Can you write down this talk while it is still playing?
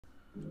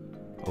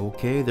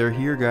Okay, they're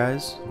here,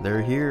 guys.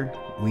 They're here.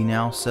 We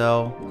now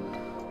sell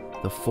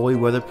the fully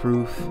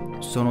weatherproof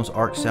Sonos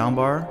Arc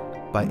Soundbar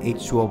by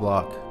H2O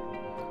Block.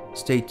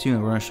 Stay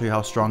tuned, we're going to show you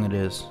how strong it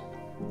is.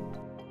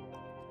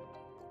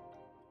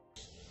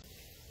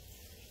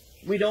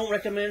 We don't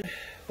recommend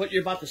what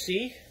you're about to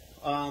see,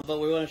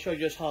 but we want to show you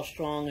just how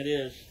strong it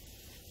is.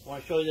 I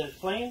want to show you that it's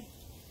playing.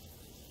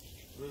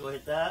 We're going to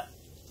hit that.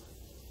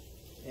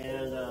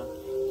 And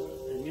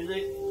the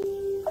music.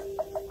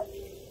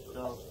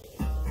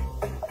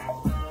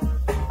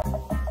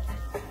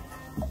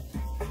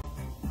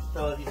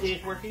 So if you see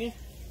it's working,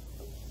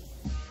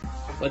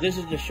 but this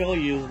is to show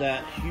you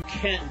that you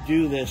can't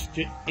do this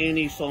to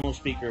any Sonos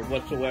speaker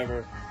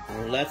whatsoever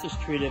unless it's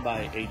treated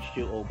by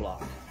H2O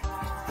Block.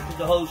 This is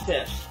the hose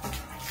test.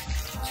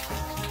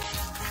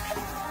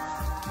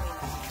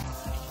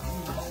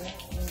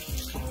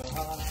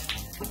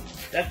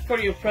 That's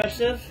pretty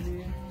impressive,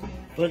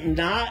 but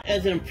not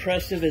as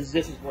impressive as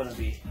this is going to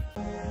be.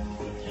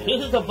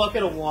 This is a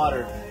bucket of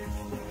water.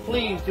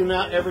 Please do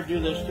not ever do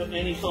this to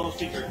any Sonos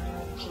speaker.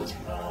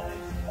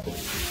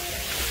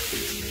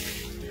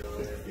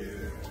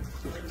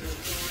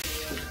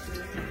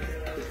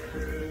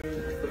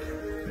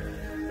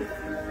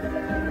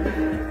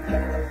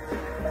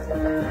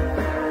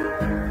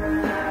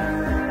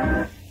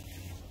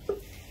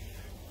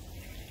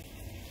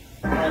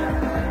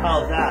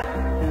 How's that?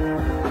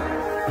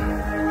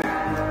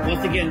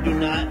 Once again, do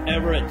not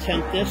ever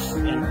attempt this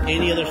in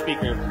any other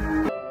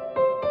speaker.